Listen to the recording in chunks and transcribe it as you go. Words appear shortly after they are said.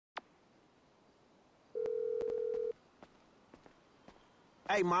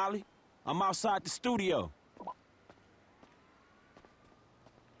Hey, Molly, I'm outside the studio.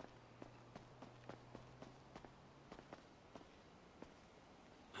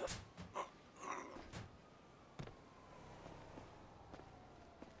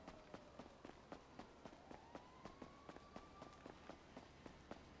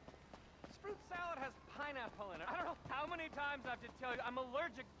 Fruit salad has pineapple in it. I don't know how many times I have to tell you, I'm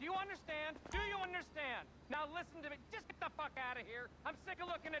allergic. Do you understand? Do you understand? Now listen to me. Just get the fuck out of here. I'm sick of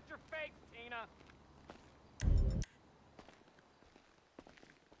looking at your face, Tina.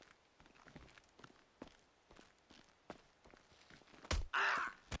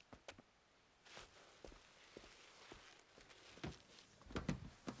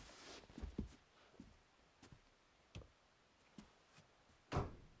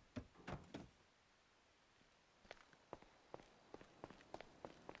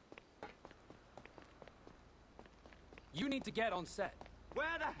 You need to get on set.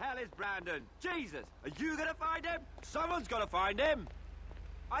 Where the hell is Brandon? Jesus! Are you gonna find him? Someone's gotta find him!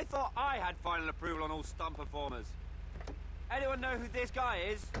 I thought I had final approval on all stunt performers. Anyone know who this guy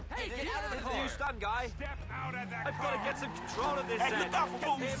is? Hey, get out of the car! New stunt guy. Step out of that I've car! got to get some control of this Hey, set. look out for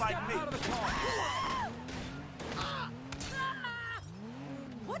fools like me. Out of the car!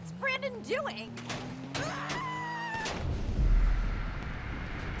 What's Brandon doing?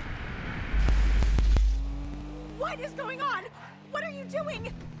 What is going on? What are you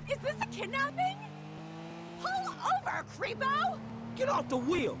doing? Is this a kidnapping? Pull over, creepo! Get off the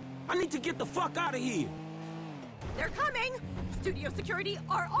wheel. I need to get the fuck out of here. They're coming! Studio security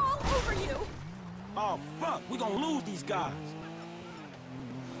are all over you! Oh, fuck. We gonna lose these guys.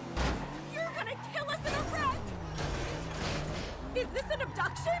 You're gonna kill us in a wreck! Is this an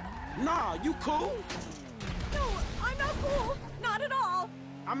abduction? Nah, you cool? No, I'm not cool. Not at all.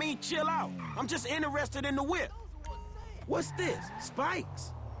 I mean, chill out. I'm just interested in the whip. What's this?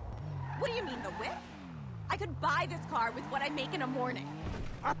 Spikes? What do you mean, the whip? I could buy this car with what I make in a morning.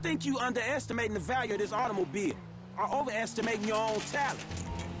 I think you underestimating the value of this automobile. Or overestimating your own talent.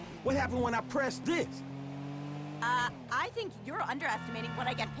 What happened when I pressed this? I think you're underestimating what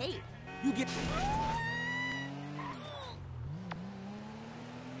I get paid. You get...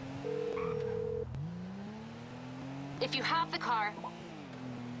 If you have the car,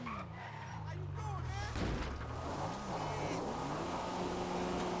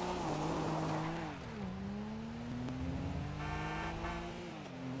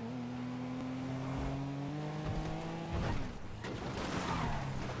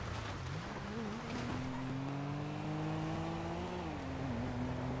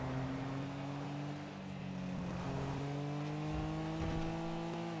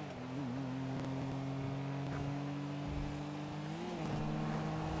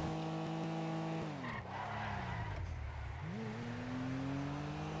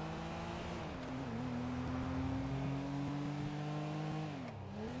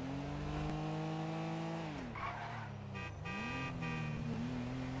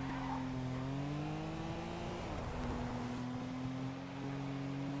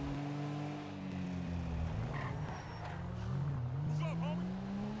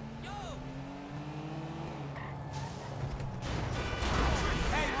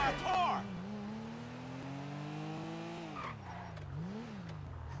 Hey, my car!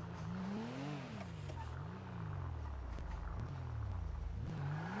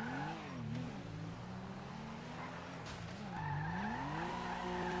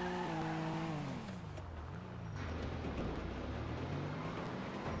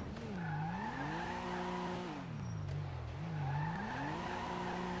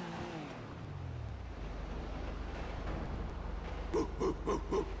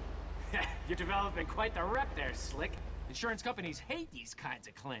 You're developing quite the rep there, Slick. Insurance companies hate these kinds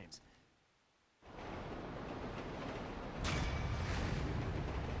of claims.